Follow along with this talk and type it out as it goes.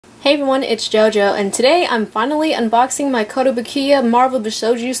Hey everyone, it's JoJo, and today I'm finally unboxing my Kotobukiya Marvel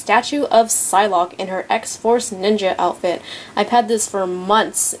Bishoujo statue of Psylocke in her X-Force Ninja outfit. I've had this for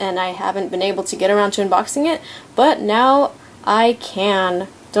months and I haven't been able to get around to unboxing it, but now I can.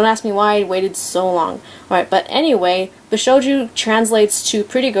 Don't ask me why I waited so long. Alright, but anyway, Bishoujo translates to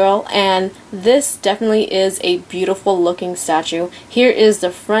pretty girl, and this definitely is a beautiful looking statue. Here is the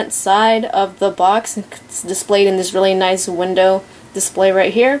front side of the box. It's displayed in this really nice window display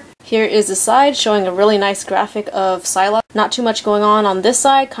right here. Here is the side showing a really nice graphic of Psylocke. Not too much going on this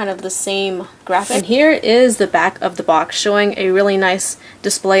side, kind of the same graphic. And here is the back of the box showing a really nice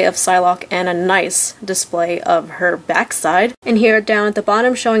display of Psylocke and a nice display of her backside. And here down at the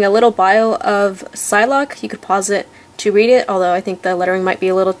bottom showing a little bio of Psylocke. You could pause it to read it, although I think the lettering might be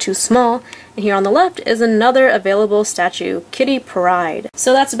a little too small. And here on the left is another available statue, Kitty Pryde.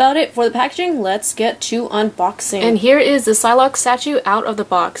 So that's about it for the packaging. Let's get to unboxing. And here is the Psylocke statue out of the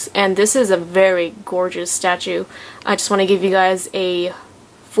box, and this is a very gorgeous statue. I just want to give you guys a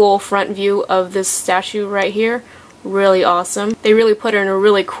full front view of this statue right here. Really awesome. They really put her in a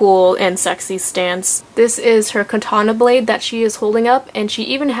really cool and sexy stance. This is her katana blade that she is holding up, and she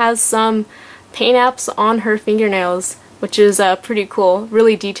even has some paint apps on her fingernails, which is pretty cool,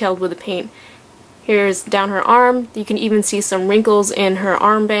 really detailed with the paint. Here's down her arm. You can even see some wrinkles in her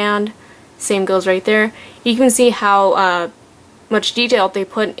armband. Same goes right there. You can see how much detail they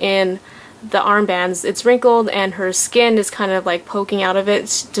put in the armbands. It's wrinkled and her skin is kind of like poking out of it,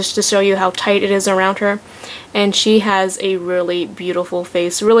 just to show you how tight it is around her. And she has a really beautiful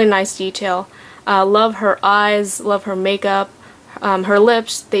face, really nice detail. Love her eyes, love her makeup. Her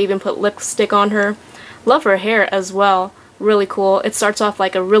lips, they even put lipstick on her. Love her hair as well. Really cool. It starts off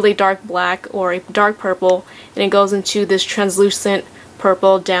like a really dark black or a dark purple, and it goes into this translucent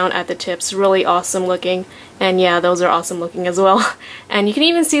purple down at the tips. Really awesome looking. And yeah, those are awesome looking as well. And you can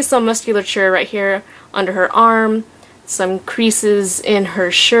even see some musculature right here under her arm, some creases in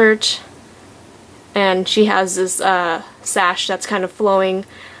her shirt, and she has this sash that's kind of flowing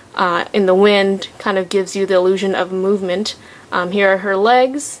in the wind, kind of gives you the illusion of movement. Here are her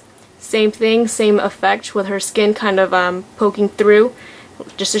legs. Same thing, same effect with her skin kind of poking through,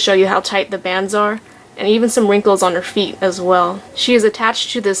 just to show you how tight the bands are. And even some wrinkles on her feet as well. She is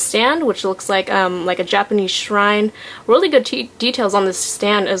attached to this stand, which looks like a Japanese shrine. Really good details on this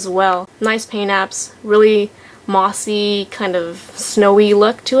stand as well. Nice paint apps, really mossy, kind of snowy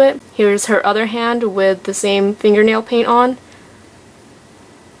look to it. Here's her other hand with the same fingernail paint on.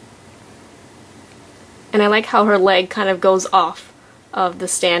 And I like how her leg kind of goes off of the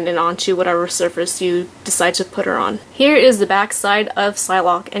stand and onto whatever surface you decide to put her on. Here is the back side of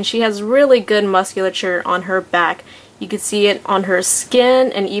Psylocke, and she has really good musculature on her back. You can see it on her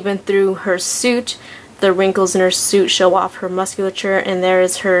skin and even through her suit. The wrinkles in her suit show off her musculature, and there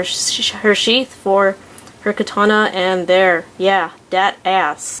is her sheath for her katana, and there, yeah, that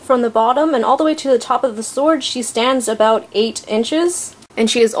ass. From the bottom and all the way to the top of the sword, she stands about 8 inches. And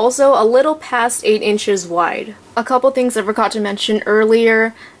she is also a little past 8 inches wide. A couple things I forgot to mention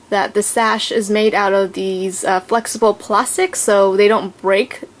earlier, that the sash is made out of these flexible plastics, so they don't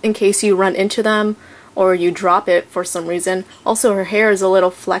break in case you run into them or you drop it for some reason. Also, her hair is a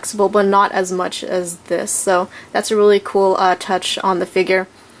little flexible, but not as much as this, so that's a really cool touch on the figure,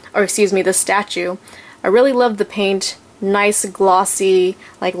 or excuse me, the statue. I really love the paint. Nice glossy,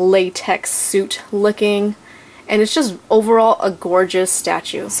 like latex suit looking. And it's just overall a gorgeous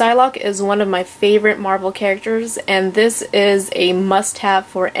statue. Psylocke is one of my favorite Marvel characters, and this is a must-have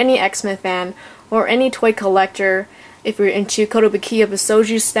for any X-Men fan or any toy collector. If you're into Kotobukiya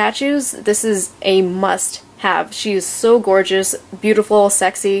Bishoujo statues, this is a must-have. She is so gorgeous, beautiful,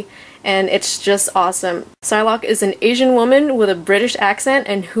 sexy, and it's just awesome. Psylocke is an Asian woman with a British accent,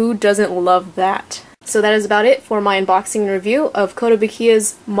 and who doesn't love that? So that is about it for my unboxing review of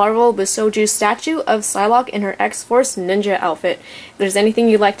Kotobukiya's Marvel Bishoujo statue of Psylocke in her X-Force Ninja outfit. If there's anything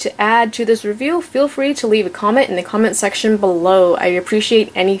you'd like to add to this review, feel free to leave a comment in the comment section below. I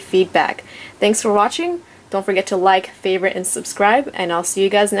appreciate any feedback. Thanks for watching. Don't forget to like, favorite, and subscribe, and I'll see you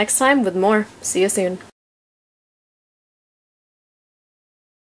guys next time with more. See you soon.